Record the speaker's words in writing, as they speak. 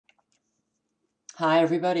Hi,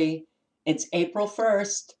 everybody. It's April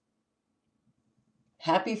 1st.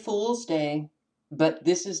 Happy Fool's Day. But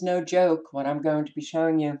this is no joke, what I'm going to be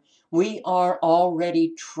showing you. We are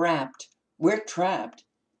already trapped. We're trapped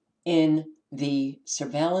in the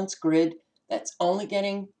surveillance grid that's only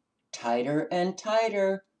getting tighter and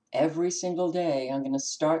tighter every single day. I'm going to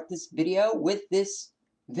start this video with this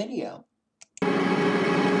video.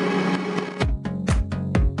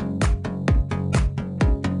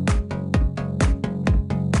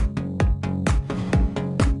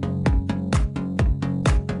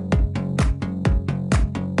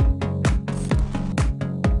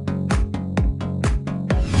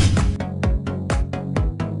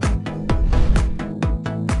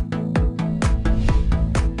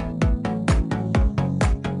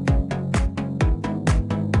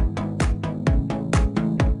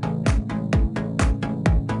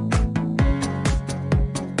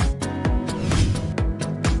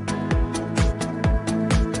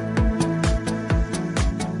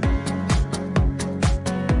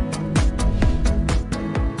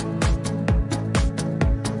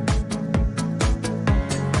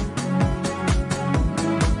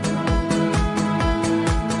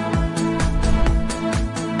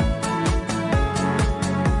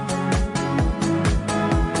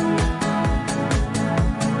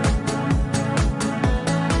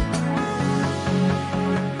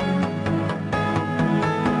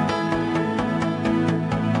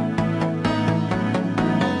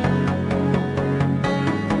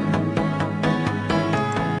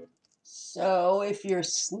 So if you're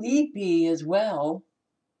sleepy as well,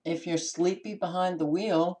 if you're sleepy behind the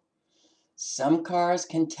wheel, some cars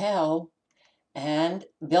can tell and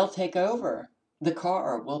they'll take over. The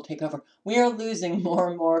car will take over. We are losing more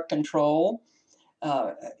and more control.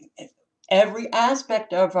 Uh, every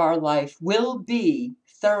aspect of our life will be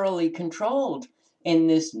thoroughly controlled in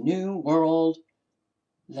this new world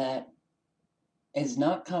that is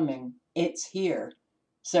not coming. It's here.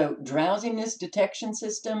 So drowsiness detection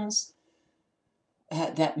systems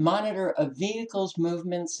that monitor a vehicle's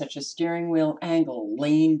movements, such as steering wheel angle,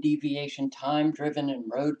 lane deviation, time driven, and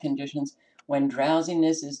road conditions. When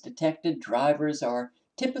drowsiness is detected, drivers are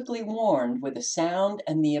typically warned with a sound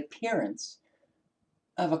and the appearance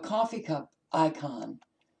of a coffee cup icon.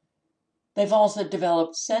 They've also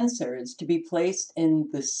developed sensors to be placed in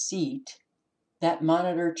the seat that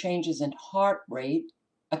monitor changes in heart rate,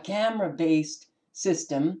 a camera-based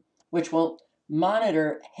system which will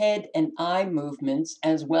monitor head and eye movements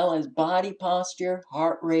as well as body posture,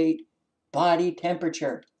 heart rate, body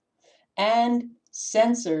temperature. And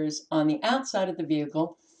sensors on the outside of the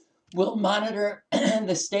vehicle will monitor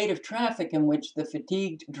the state of traffic in which the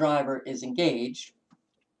fatigued driver is engaged.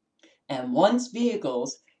 And once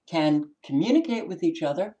vehicles can communicate with each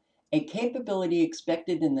other, a capability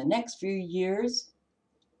expected in the next few years,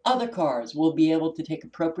 other cars will be able to take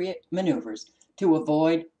appropriate maneuvers to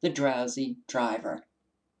avoid the drowsy driver.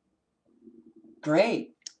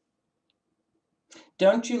 Great.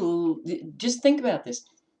 Don't you just think about this?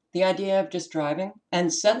 The idea of just driving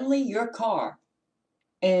and suddenly your car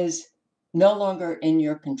is no longer in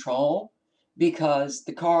your control because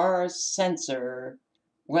the car's sensor,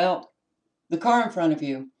 well, the car in front of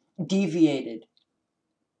you deviated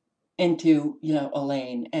into, a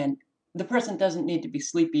lane, and the person doesn't need to be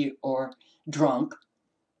sleepy or drunk.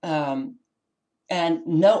 And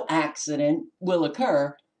no accident will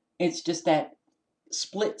occur. It's just that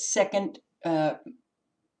split second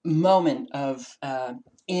moment of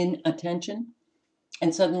inattention,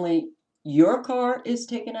 and suddenly your car is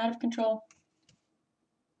taken out of control.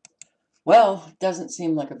 Well, it doesn't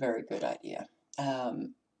seem like a very good idea.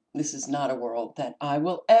 This is not a world that I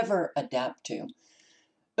will ever adapt to.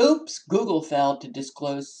 Oops, Google failed to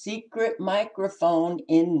disclose secret microphone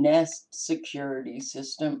in Nest security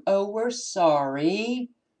system. Oh, we're sorry.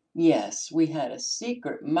 Yes, we had a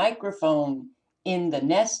secret microphone in the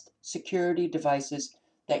Nest security devices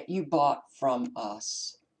that you bought from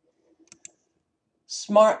us.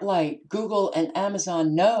 Smart Light, Google, and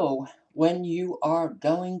Amazon know when you are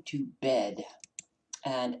going to bed.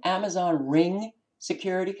 And Amazon Ring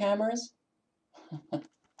security cameras,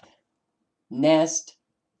 Nest,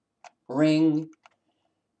 Ring.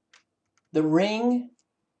 The Ring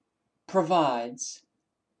provides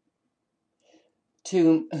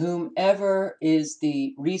to whomever is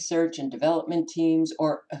the research and development teams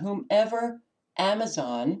or whomever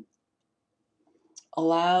Amazon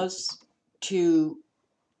allows to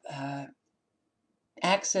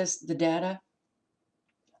access the data,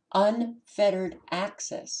 unfettered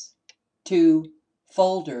access to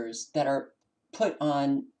folders that are put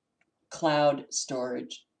on cloud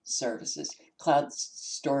storage services. cloud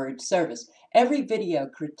storage service. Every video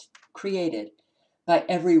created by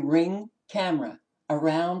every Ring camera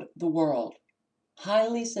around the world,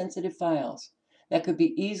 highly sensitive files that could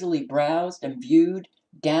be easily browsed and viewed,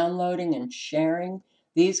 downloading and sharing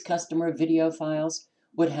these customer video files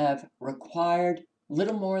would have required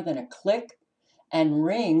little more than a click, and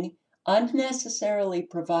Ring unnecessarily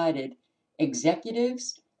provided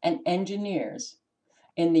executives and engineers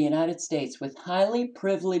in the United States with highly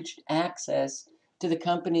privileged access to the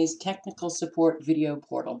company's technical support video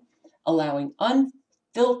portal, allowing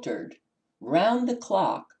unfiltered,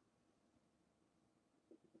 round-the-clock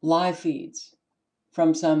live feeds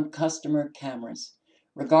from some customer cameras,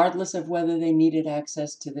 regardless of whether they needed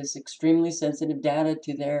access to this extremely sensitive data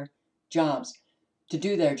to their jobs, to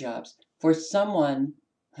do their jobs. For someone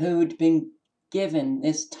who'd been given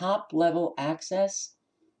this top-level access,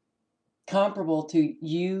 comparable to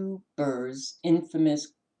Uber's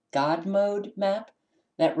infamous God Mode map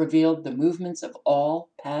that revealed the movements of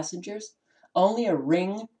all passengers, only a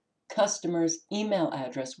Ring customer's email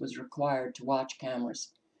address was required to watch cameras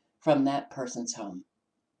from that person's home.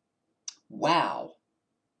 Wow.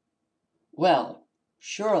 Well,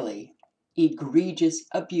 surely egregious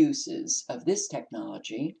abuses of this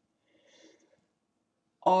technology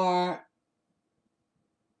are,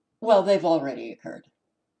 well, they've already occurred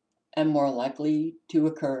and more likely to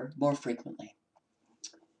occur more frequently.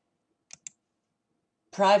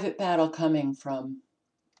 Private battle coming from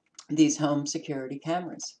these home security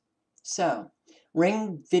cameras. So,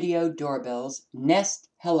 Ring video doorbells, Nest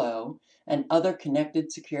Hello, and other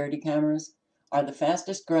connected security cameras are the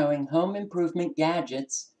fastest growing home improvement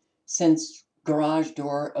gadgets since garage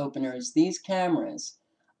door openers. These cameras,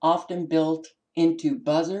 often built into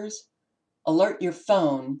buzzers, alert your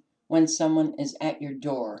phone when someone is at your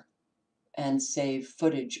door and save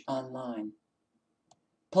footage online.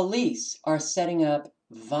 Police are setting up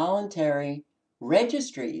voluntary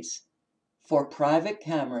registries for private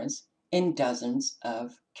cameras in dozens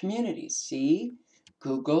of communities. See,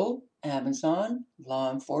 Google, Amazon,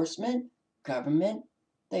 law enforcement, government,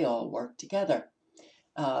 they all work together.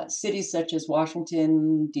 Cities such as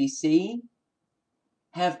Washington, D.C.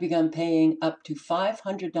 have begun paying up to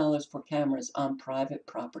 $500 for cameras on private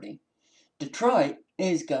property. Detroit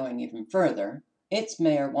is going even further. Its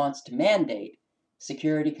mayor wants to mandate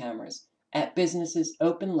security cameras at businesses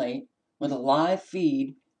open late with a live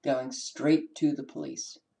feed going straight to the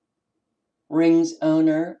police. Ring's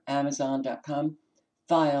owner, Amazon.com,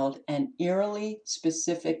 filed an eerily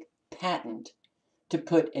specific patent to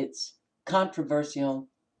put its controversial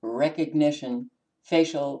recognition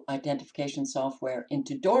facial identification software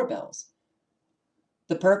into doorbells.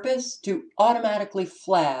 The purpose? To automatically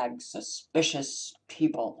flag suspicious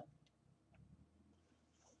people.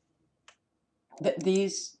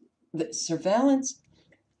 The surveillance,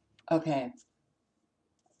 okay.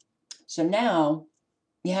 So now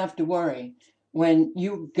you have to worry when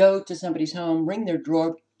you go to somebody's home, ring their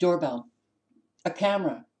doorbell. A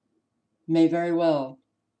camera may very well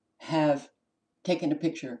have taken a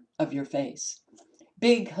picture of your face.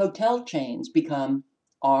 Big hotel chains become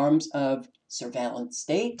arms of surveillance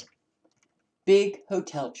state. Big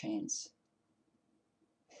hotel chains.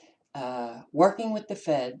 Working with the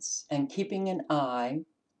feds and keeping an eye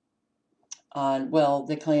on, well,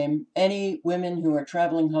 they claim any women who are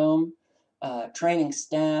traveling home, training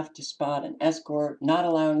staff to spot an escort, not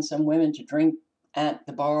allowing some women to drink at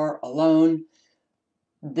the bar alone.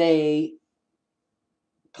 They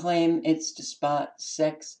claim it's to spot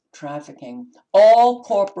sex trafficking. All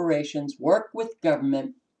corporations work with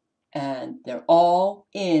government, and they're all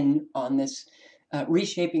in on this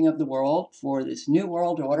reshaping of the world for this new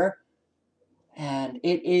world order. And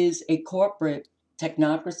it is a corporate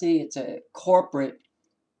technocracy. It's a corporate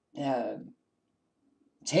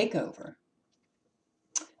takeover.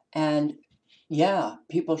 And yeah,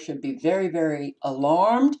 people should be very, very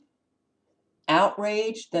alarmed,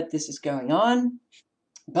 outraged that this is going on.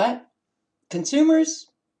 But consumers,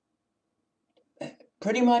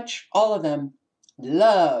 pretty much all of them,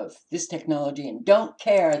 love this technology and don't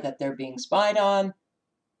care that they're being spied on.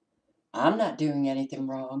 I'm not doing anything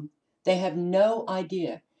wrong. They have no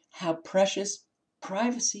idea how precious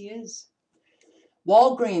privacy is.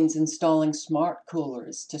 Walgreens installing smart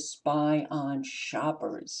coolers to spy on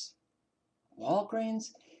shoppers.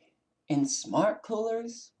 Walgreens in smart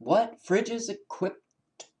coolers? What? Fridges equipped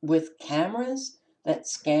with cameras that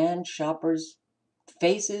scan shoppers'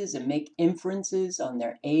 faces and make inferences on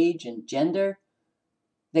their age and gender?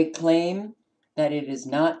 They claim that it is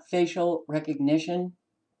not facial recognition.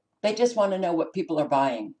 They just want to know what people are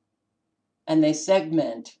buying. And they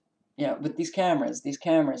segment, with these cameras.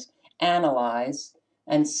 analyze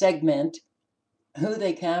and segment who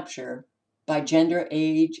they capture by gender,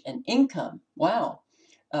 age, and income. Wow.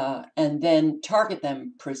 And then target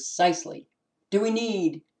them precisely. Do we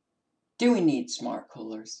need smart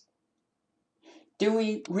coolers? Do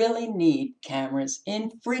we really need cameras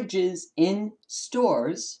in fridges in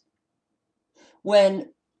stores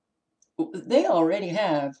when they already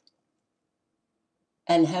have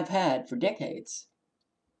and have had for decades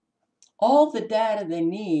all the data they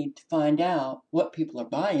need to find out what people are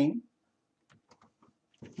buying?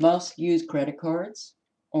 Most use credit cards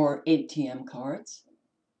or ATM cards.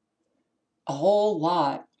 A whole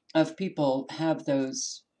lot of people have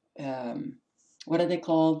those, what are they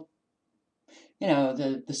called?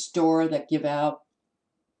 The store that give out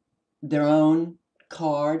their own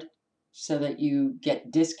card so that you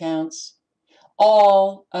get discounts.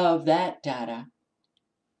 All of that data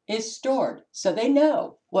is stored, so they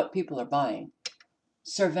know what people are buying.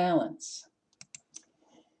 Surveillance.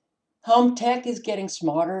 Home tech is getting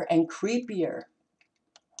smarter and creepier.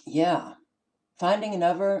 Yeah, finding an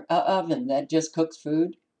oven that just cooks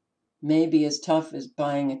food may be as tough as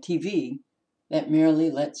buying a TV that merely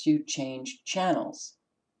lets you change channels.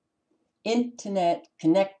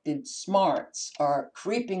 Internet-connected smarts are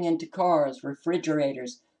creeping into cars,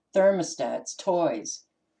 refrigerators, thermostats, toys,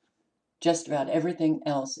 just about everything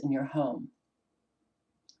else in your home.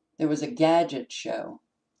 There was a gadget show,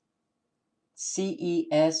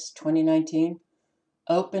 CES 2019,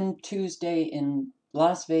 opened Tuesday in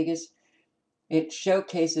Las Vegas. It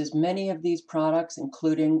showcases many of these products,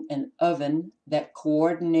 including an oven that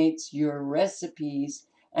coordinates your recipes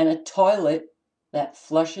and a toilet that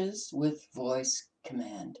flushes with voice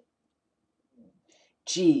command.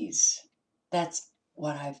 Geez, that's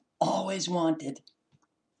what I've always wanted.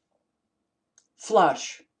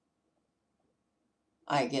 Flush.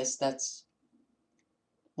 I guess that's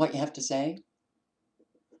what you have to say.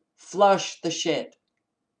 Flush the shit.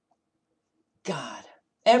 God.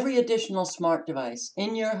 Every additional smart device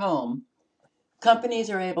in your home, companies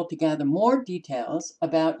are able to gather more details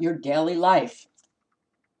about your daily life.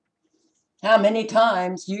 How many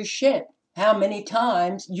times you shit. How many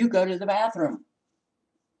times you go to the bathroom.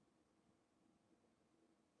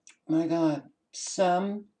 My God.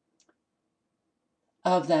 Some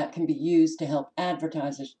of that can be used to help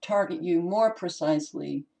advertisers target you more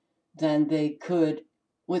precisely than they could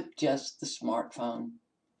with just the smartphone.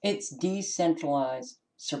 It's decentralized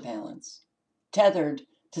surveillance, tethered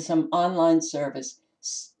to some online service,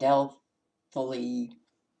 stealthily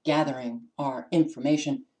gathering our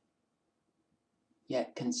information.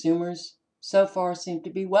 Yet consumers so far seem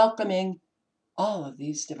to be welcoming all of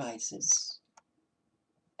these devices.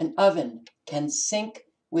 An oven can sync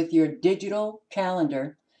with your digital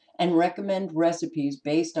calendar and recommend recipes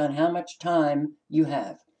based on how much time you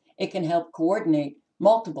have. It can help coordinate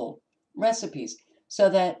multiple recipes so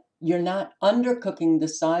that you're not undercooking the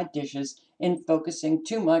side dishes and focusing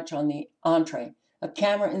too much on the entree. A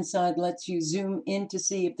camera inside lets you zoom in to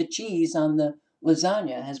see if the cheese on the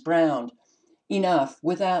lasagna has browned enough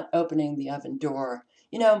without opening the oven door.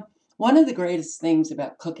 One of the greatest things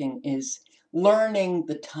about cooking is learning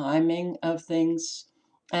the timing of things.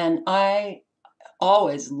 And I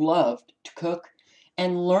always loved to cook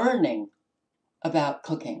and learning about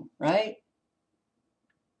cooking, right?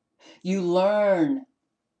 You learn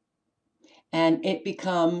and it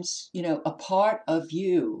becomes, a part of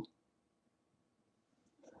you.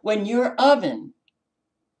 When your oven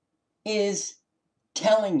is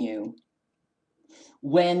telling you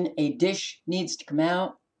when a dish needs to come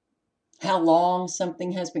out, how long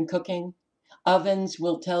something has been cooking, ovens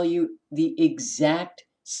will tell you the exact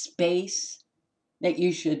space that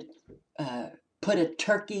you should put a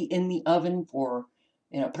turkey in the oven for,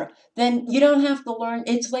 then you don't have to learn.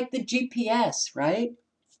 It's like the GPS, right?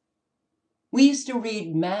 We used to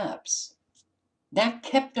read maps. That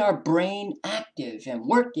kept our brain active and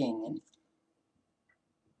working. And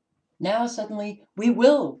now suddenly we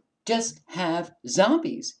will just have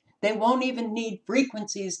zombies. They won't even need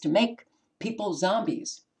frequencies to make people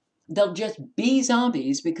zombies. They'll just be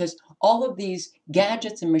zombies because all of these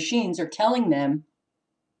gadgets and machines are telling them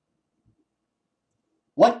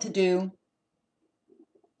what to do.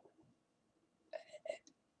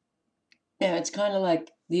 It's kind of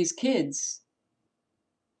like these kids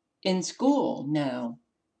in school now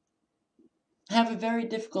have a very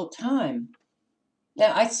difficult time.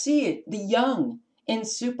 Now, I see it, the young in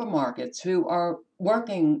supermarkets who are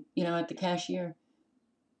working, at the cashier,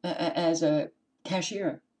 as a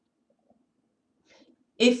cashier.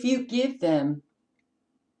 If you give them,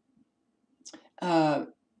 let's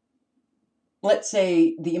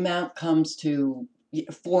say the amount comes to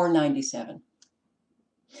 $4.97.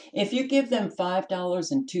 If you give them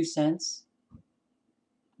 $5.02,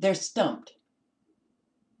 they're stumped.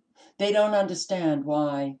 They don't understand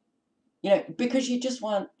why, because you just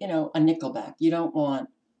want, a nickel back. You don't want,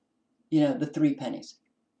 the 3 pennies.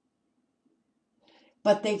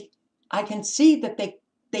 But I can see that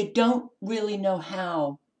they don't really know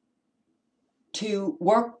how to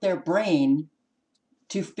work their brain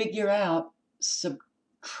to figure out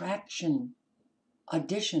subtraction,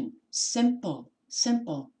 addition, simple,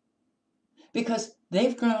 because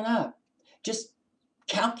they've grown up just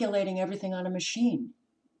calculating everything on a machine,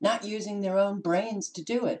 not using their own brains to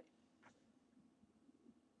do it.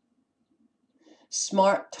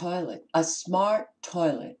 Smart toilet. A smart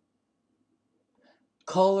toilet,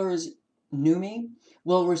 Kohler's Numi,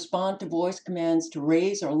 will respond to voice commands to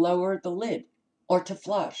raise or lower the lid or to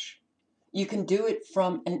flush. You can do it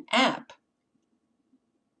from an app.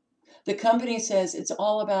 The company says it's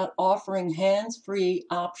all about offering hands-free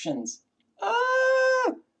options.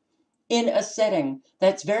 In a setting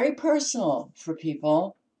that's very personal for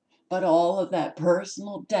people, but all of that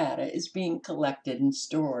personal data is being collected and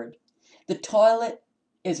stored. The toilet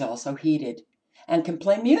is also heated and can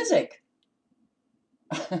play music.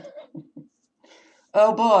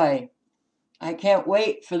 Oh boy, I can't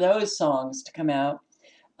wait for those songs to come out.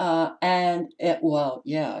 You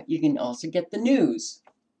can also get the news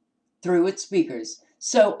through its speakers.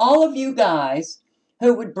 So all of you guys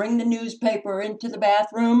who would bring the newspaper into the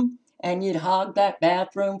bathroom and you'd hog that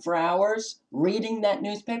bathroom for hours reading that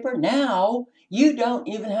newspaper, now you don't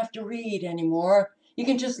even have to read anymore. You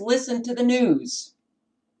can just listen to the news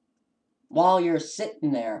while you're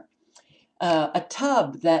sitting there. A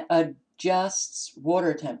tub that adjusts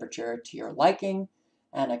water temperature to your liking,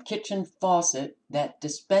 and a kitchen faucet that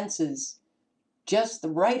dispenses just the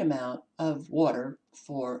right amount of water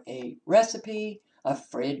for a recipe, a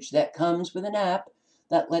fridge that comes with an app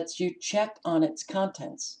that lets you check on its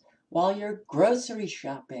contents while you're grocery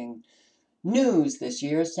shopping. News this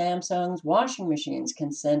year, Samsung's washing machines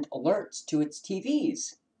can send alerts to its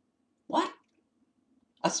TVs. What?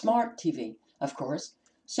 A smart TV, of course,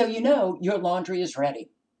 so you know your laundry is ready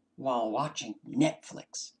while watching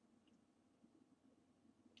Netflix.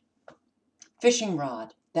 Fishing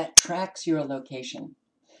rod that tracks your location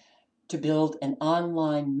to build an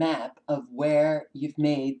online map of where you've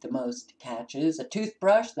made the most catches. A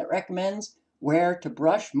toothbrush that recommends where to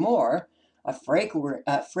brush more. A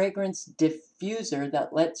fragrance diffuser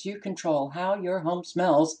that lets you control how your home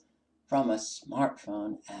smells from a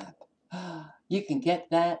smartphone app. You can get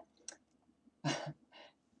that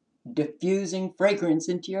diffusing fragrance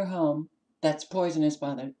into your home. That's poisonous,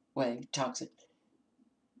 by the way, toxic.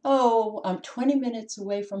 Oh, I'm 20 minutes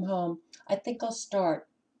away from home. I think I'll start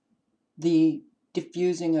the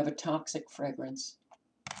diffusing of a toxic fragrance.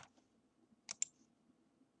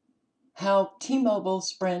 How T-Mobile,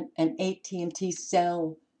 Sprint, and AT&T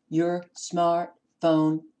sell your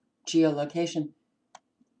smartphone geolocation.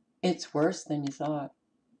 It's worse than you thought.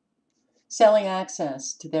 Selling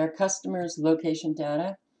access to their customers' location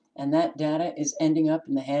data, and that data is ending up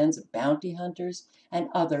in the hands of bounty hunters and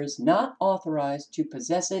others not authorized to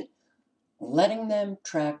possess it, letting them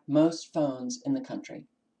track most phones in the country.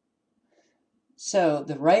 So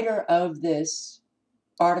the writer of this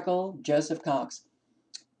article, Joseph Cox,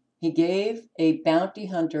 he gave a bounty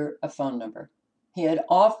hunter a phone number. He had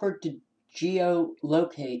offered to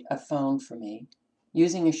geolocate a phone for me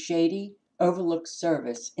using a shady, overlooked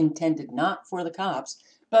service intended not for the cops,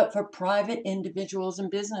 but for private individuals and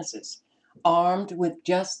businesses, armed with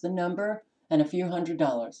just the number and a few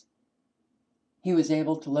 $100s. He was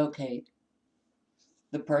able to locate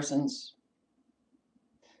the person's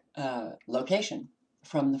location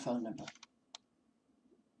from the phone number.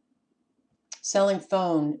 Selling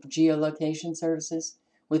phone geolocation services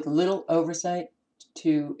with little oversight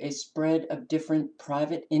to a spread of different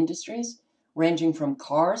private industries, ranging from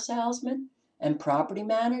car salesmen and property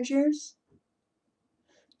managers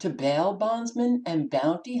to bail bondsmen and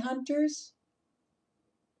bounty hunters,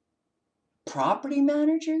 property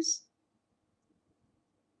managers,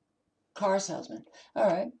 car salesmen. All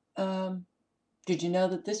right. Did you know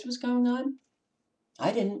that this was going on?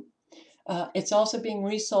 I didn't. It's also being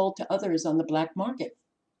resold to others on the black market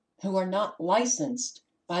who are not licensed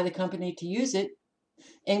by the company to use it,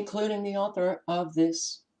 including the author of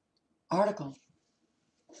this article.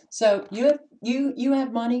 So you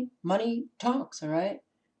have money. Money talks, all right?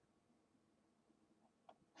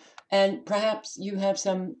 And perhaps you have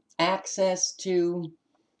some access to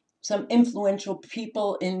some influential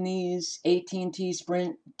people in these AT&T,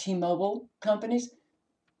 Sprint, T-Mobile companies.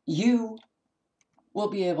 You will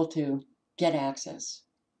be able to get access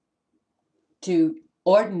to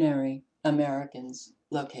ordinary Americans'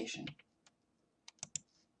 location.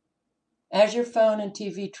 As your phone and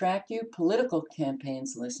TV track you, political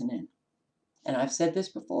campaigns listen in. And I've said this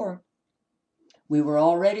before. We were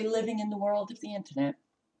already living in the world of the internet.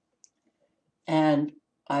 And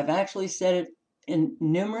I've actually said it in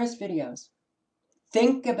numerous videos.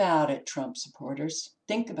 Think about it, Trump supporters.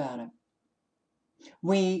 Think about it.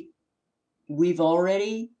 We've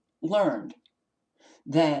already learned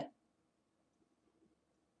that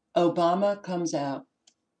Obama comes out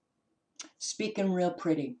speaking real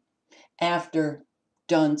pretty after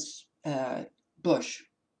Dunce Bush.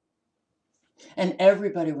 And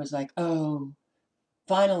everybody was like, oh,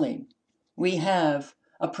 finally, we have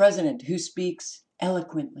a president who speaks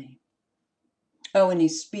eloquently. Oh, and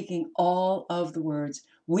he's speaking all of the words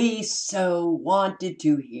we so wanted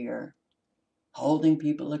to hear. Holding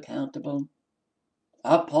people accountable,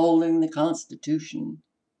 upholding the Constitution,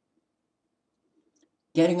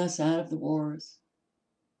 getting us out of the wars.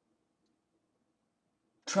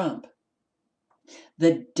 Trump,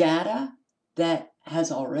 the data that has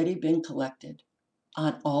already been collected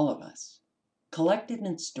on all of us, collected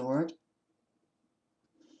and stored,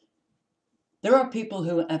 there are people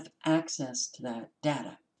who have access to that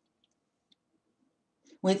data.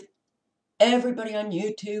 With everybody on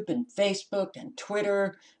YouTube and Facebook and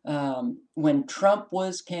Twitter, when Trump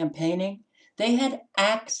was campaigning, they had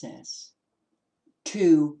access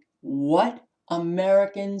to what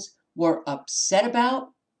Americans were upset about,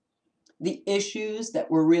 the issues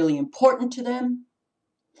that were really important to them.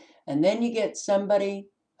 And then you get somebody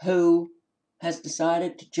who has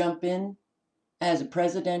decided to jump in as a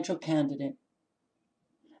presidential candidate,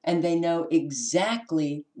 and they know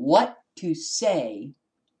exactly what to say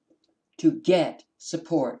to get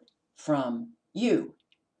support from you.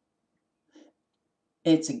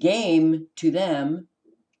 It's a game to them,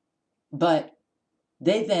 but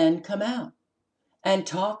they then come out and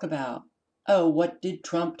talk about, oh, what did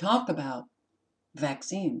Trump talk about?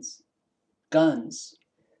 Vaccines, guns,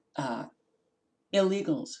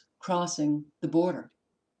 illegals crossing the border.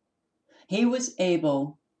 He was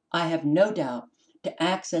able, I have no doubt, to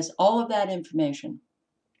access all of that information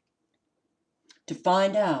to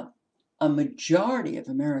find out a majority of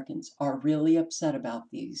Americans are really upset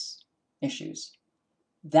about these issues.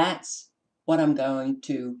 That's what I'm going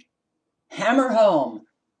to hammer home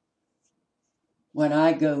when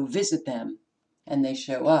I go visit them and they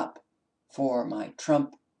show up for my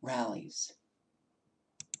Trump rallies.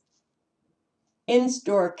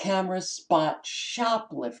 In-store cameras spot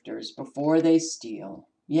shoplifters before they steal.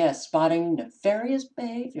 Yes, spotting nefarious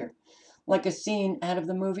behavior. Like a scene out of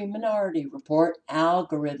the movie Minority Report,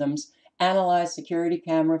 algorithms analyze security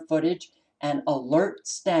camera footage and alert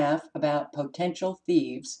staff about potential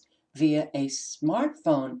thieves via a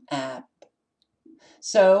smartphone app.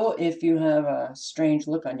 So if you have a strange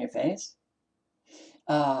look on your face,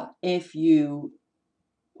 there's going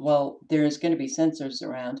to be sensors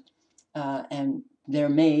around, and there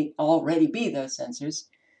may already be those sensors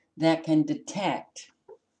that can detect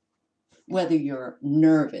whether you're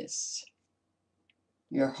nervous,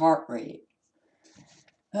 your heart rate.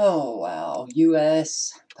 Oh, wow.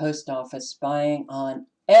 U.S. Post Office spying on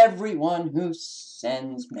everyone who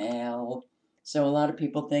sends mail. So a lot of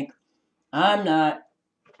people think, I'm not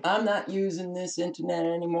using this internet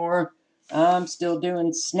anymore. I'm still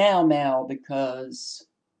doing snail mail because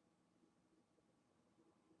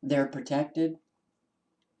they're protected.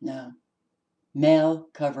 No. Mail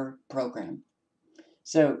cover program.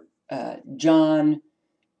 So John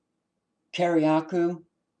Kiriakou,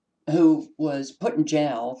 who was put in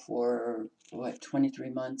jail for, 23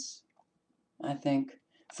 months, I think,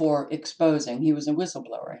 for exposing. He was a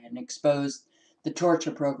whistleblower and exposed the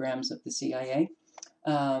torture programs of the CIA.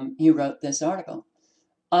 He wrote this article.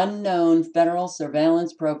 Unknown federal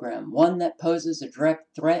surveillance program, one that poses a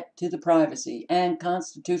direct threat to the privacy and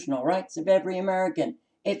constitutional rights of every American.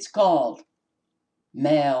 It's called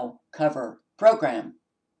Mail Cover Program.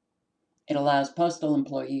 It allows postal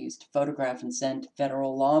employees to photograph and send to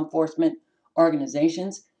federal law enforcement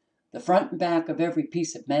organizations the front and back of every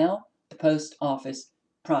piece of mail the post office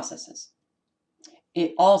processes.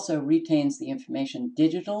 It also retains the information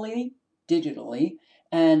digitally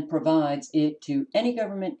and provides it to any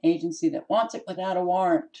government agency that wants it without a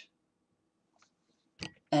warrant.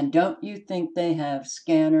 And don't you think they have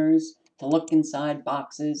scanners to look inside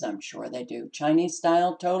boxes? I'm sure they do.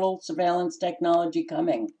 Chinese-style total surveillance technology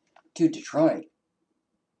coming to Detroit.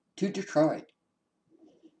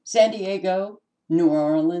 San Diego, New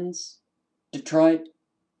Orleans, Detroit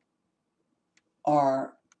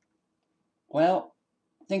are, well,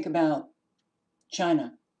 think about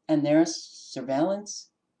China and their surveillance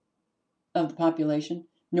of the population,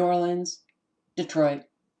 New Orleans, Detroit,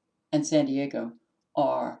 and San Diego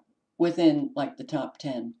are within like the top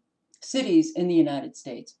 10 cities in the United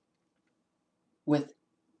States with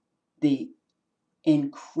the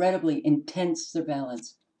incredibly intense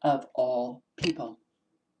surveillance of all people.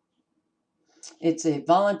 It's a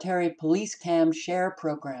voluntary police cam share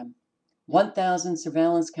program, 1,000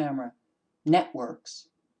 surveillance camera networks,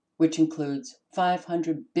 which includes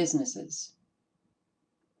 500 businesses.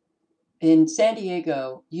 In San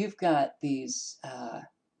Diego, you've got these,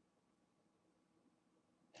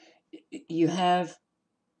 you have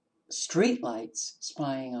street lights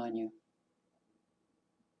spying on you.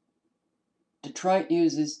 Detroit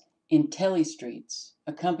uses IntelliStreets,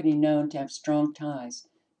 a company known to have strong ties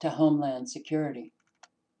to Homeland Security.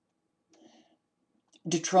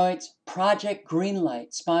 Detroit's Project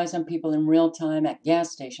Greenlight spies on people in real time at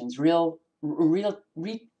gas stations, real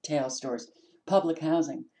retail stores, public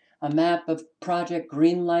housing. A map of Project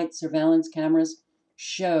Greenlight surveillance cameras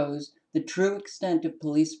shows the true extent of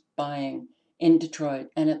police spying in Detroit,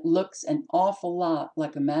 and it looks an awful lot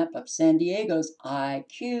like a map of San Diego's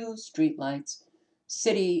IQ streetlights.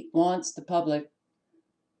 City wants the public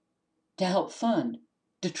to help fund.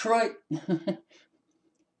 Detroit,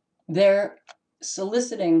 they're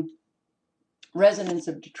soliciting residents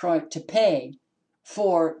of Detroit to pay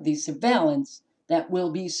for the surveillance that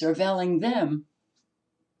will be surveilling them.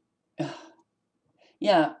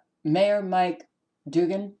 Yeah, Mayor Mike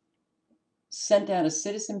Dugan sent out a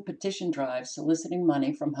citizen petition drive soliciting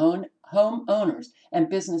money from homeowners and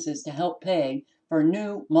businesses to help pay for a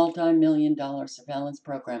new multi-million-dollar surveillance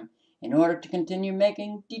program in order to continue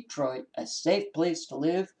making Detroit a safe place to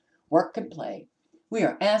live, work, and play. We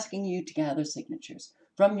are asking you to gather signatures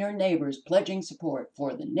from your neighbors pledging support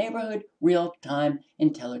for the Neighborhood Real-Time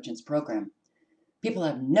Intelligence Program. People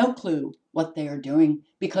have no clue what they are doing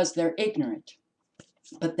because they're ignorant,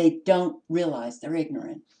 but they don't realize they're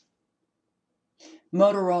ignorant.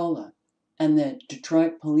 Motorola and the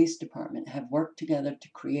Detroit Police Department have worked together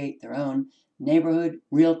to create their own Neighborhood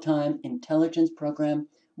Real-Time Intelligence Program,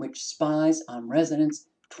 which spies on residents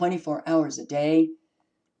 24 hours a day.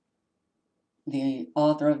 The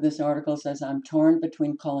author of this article says, I'm torn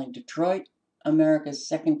between calling Detroit America's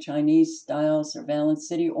second Chinese-style surveillance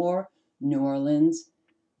city or New Orleans,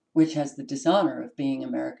 which has the dishonor of being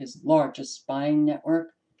America's largest spying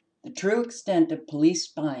network. The true extent of police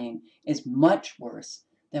spying is much worse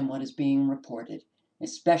than what is being reported,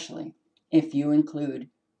 especially if you include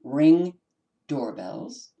Ring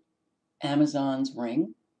doorbells, Amazon's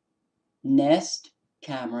Ring, Nest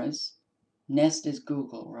cameras, Nest is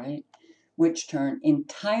Google, right? Which turn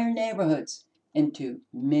entire neighborhoods into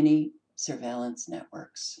mini surveillance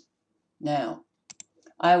networks. Now,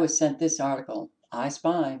 I was sent this article, I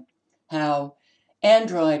Spy, how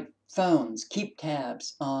Android phones keep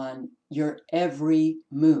tabs on your every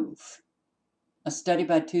move. A study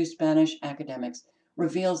by 2 Spanish academics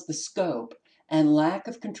reveals the scope and lack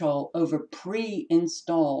of control over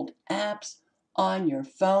pre-installed apps on your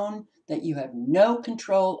phone that you have no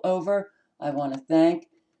control over. I want to thank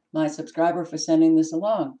my subscriber for sending this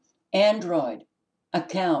along. Android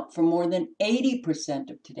account for more than 80%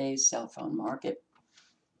 of today's cell phone market.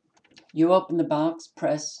 You open the box,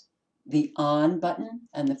 press the on button,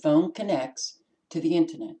 and the phone connects to the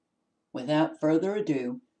internet. Without further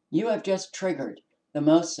ado, you have just triggered the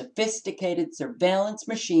most sophisticated surveillance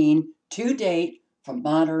machine to date for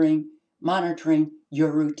monitoring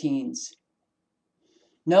your routines.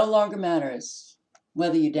 No longer matters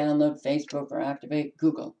whether you download Facebook or activate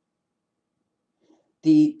Google.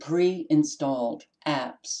 The pre-installed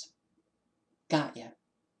apps got you.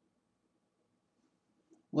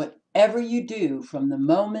 Whatever you do from the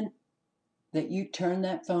moment that you turn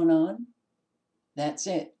that phone on, that's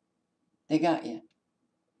it. They got you.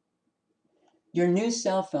 Your new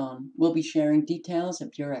cell phone will be sharing details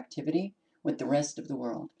of your activity with the rest of the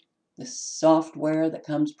world. The software that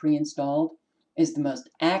comes pre-installed is the most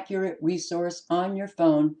accurate resource on your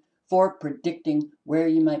phone for predicting where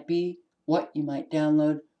you might be, what you might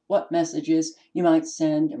download, what messages you might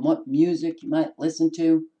send, and what music you might listen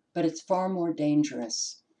to. But it's far more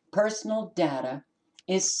dangerous. Personal data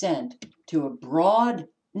is sent to a broad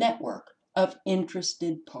network of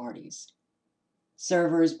interested parties.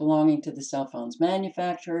 Servers belonging to the cell phone's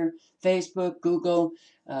manufacturer, Facebook, Google,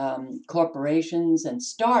 corporations, and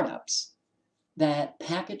startups that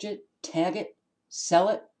package it, tag it, sell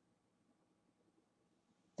it.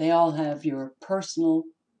 They all have your personal,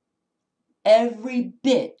 every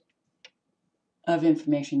bit of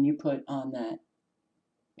information you put on that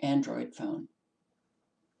Android phone.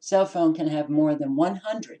 cell phone can have more than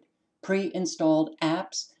 100 pre-installed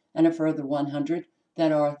apps and a further 100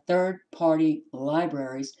 that are third-party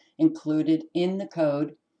libraries included in the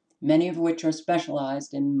code, many of which are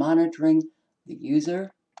specialized in monitoring the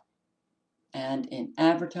user and in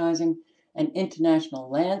advertising. An international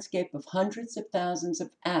landscape of hundreds of thousands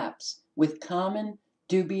of apps with common,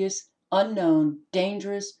 dubious, unknown,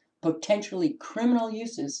 dangerous, potentially criminal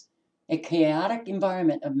uses, a chaotic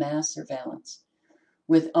environment of mass surveillance,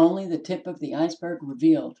 with only the tip of the iceberg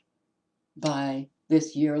revealed by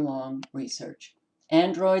this year-long research.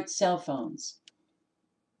 Android cell phones,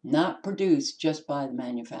 not produced just by the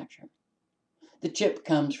manufacturer. The chip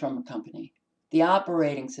comes from a company. The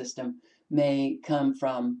operating system may come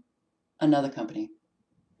from another company.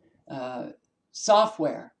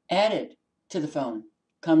 Software added to the phone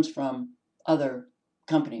comes from other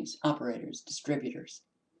companies, operators, distributors.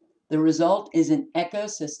 The result is an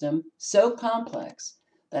ecosystem so complex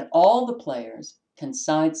that all the players can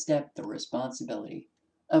sidestep the responsibility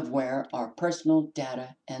of where our personal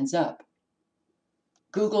data ends up.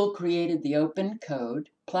 Google created the open code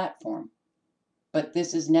platform, but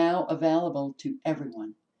this is now available to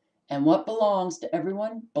everyone. And what belongs to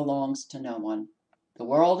everyone belongs to no one. The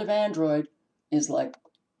world of Android is like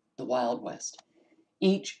the Wild West.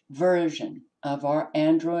 Each version of our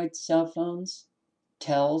Android cell phones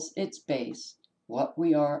tells its base what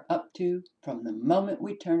we are up to from the moment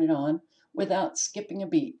we turn it on without skipping a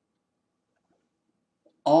beat.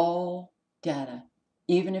 All data,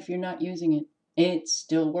 even if you're not using it, it's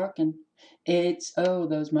still working. It's, oh,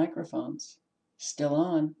 those microphones, still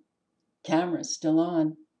on. Cameras, still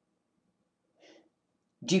on.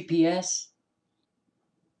 GPS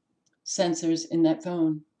sensors in that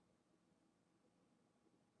phone.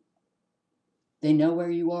 They know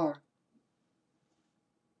where you are.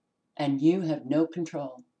 And you have no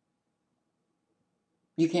control.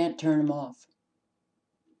 You can't turn them off.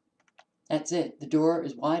 That's it. The door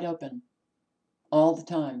is wide open all the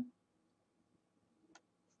time.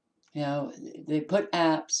 You know, they put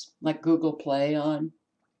apps like Google Play on,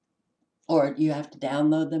 or you have to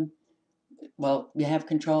download them. Well, you have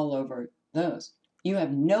control over those. You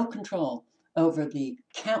have no control over the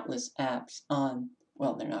countless apps on,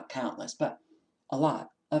 well, they're not countless, but a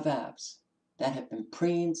lot of apps that have been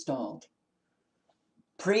pre-installed.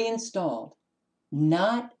 Pre-installed.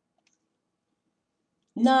 Not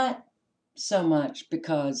so much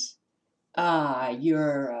because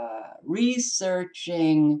you're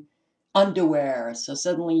researching underwear, so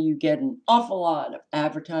suddenly you get an awful lot of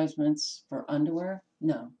advertisements for underwear.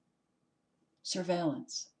 No.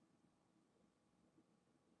 Surveillance.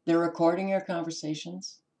 They're recording your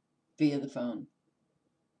conversations via the phone.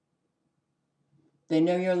 They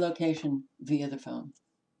know your location via the phone.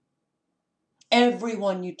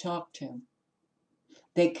 Everyone you talk to,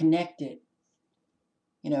 they connect it.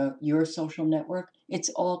 You know, your social network, it's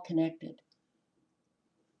all connected.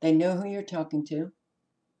 They know who you're talking to.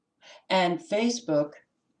 And Facebook,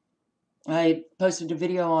 I posted a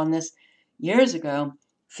video on this years ago.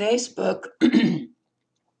 Facebook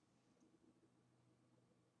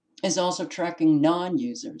is also tracking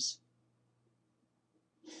non-users.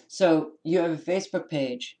 So you have a Facebook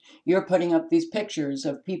page. You're putting up these pictures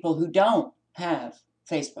of people who don't have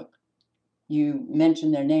Facebook. You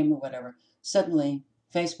mention their name or whatever. Suddenly,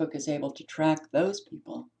 Facebook is able to track those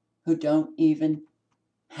people who don't even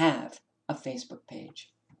have a Facebook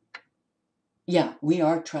page. Yeah, we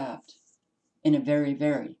are trapped in a very,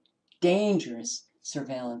 very dangerous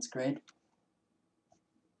surveillance grid.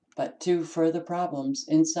 But two further problems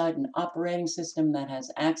inside an operating system that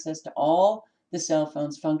has access to all the cell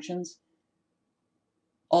phone's functions,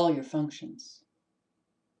 all your functions.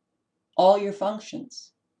 All your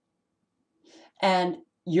functions. And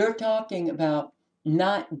you're talking about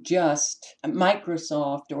not just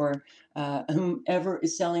Microsoft or whomever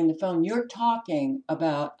is selling the phone. You're talking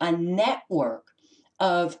about a network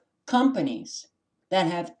of companies that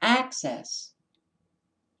have access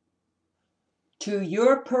to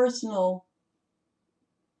your personal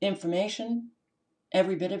information,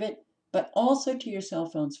 every bit of it, but also to your cell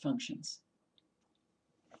phone's functions,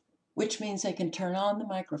 which means they can turn on the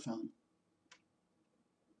microphone,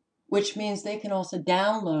 which means they can also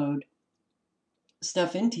download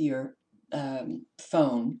stuff into your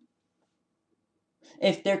phone.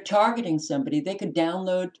 If they're targeting somebody, they could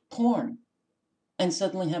download porn and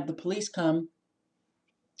suddenly have the police come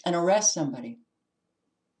and arrest somebody.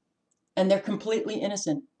 And they're completely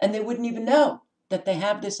innocent. And they wouldn't even know that they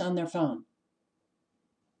have this on their phone.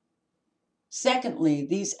 Secondly,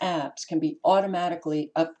 these apps can be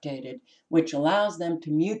automatically updated, which allows them to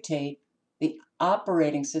mutate the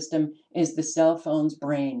operating system is the cell phone's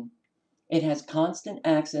brain. It has constant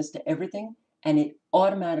access to everything and it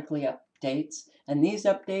automatically updates. And these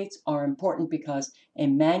updates are important because a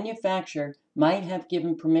manufacturer might have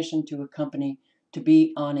given permission to a company to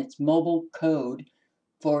be on its mobile code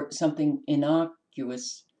for something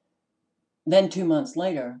innocuous. Then 2 months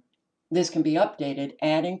later, this can be updated,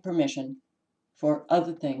 adding permission for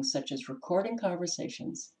other things such as recording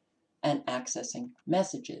conversations and accessing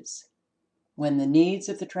messages. When the needs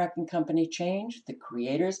of the tracking company change, the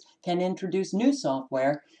creators can introduce new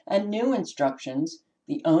software and new instructions.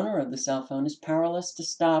 The owner of the cell phone is powerless to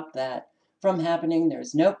stop that from happening.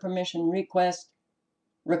 There's no permission requested.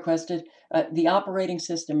 The operating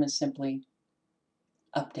system is simply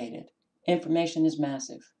updated. Information is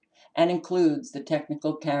massive and includes the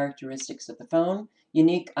technical characteristics of the phone,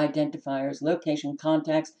 unique identifiers, location,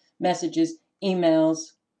 contacts, messages,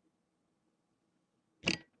 emails.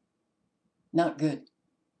 Not good.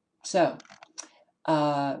 So,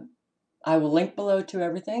 I will link below to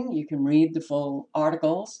everything. You can read the full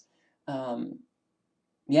articles.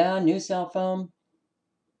 Yeah, new cell phone,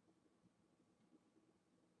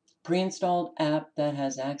 pre-installed app that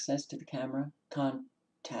has access to the camera,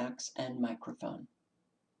 contacts, and microphone.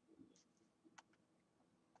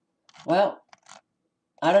 Well,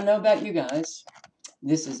 I don't know about you guys.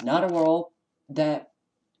 This is not a world that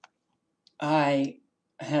I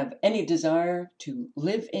have any desire to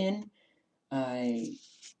live in.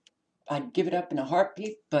 I'd give it up in a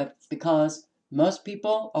heartbeat, but because most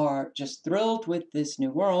people are just thrilled with this new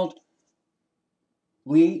world,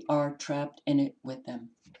 we are trapped in it with them.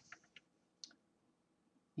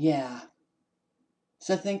 Yeah.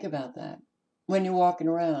 So think about that. When you're walking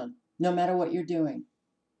around, no matter what you're doing,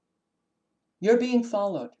 you're being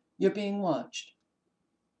followed, you're being watched.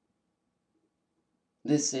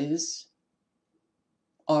 This is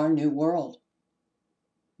our new world.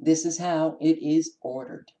 This is how it is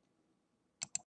ordered.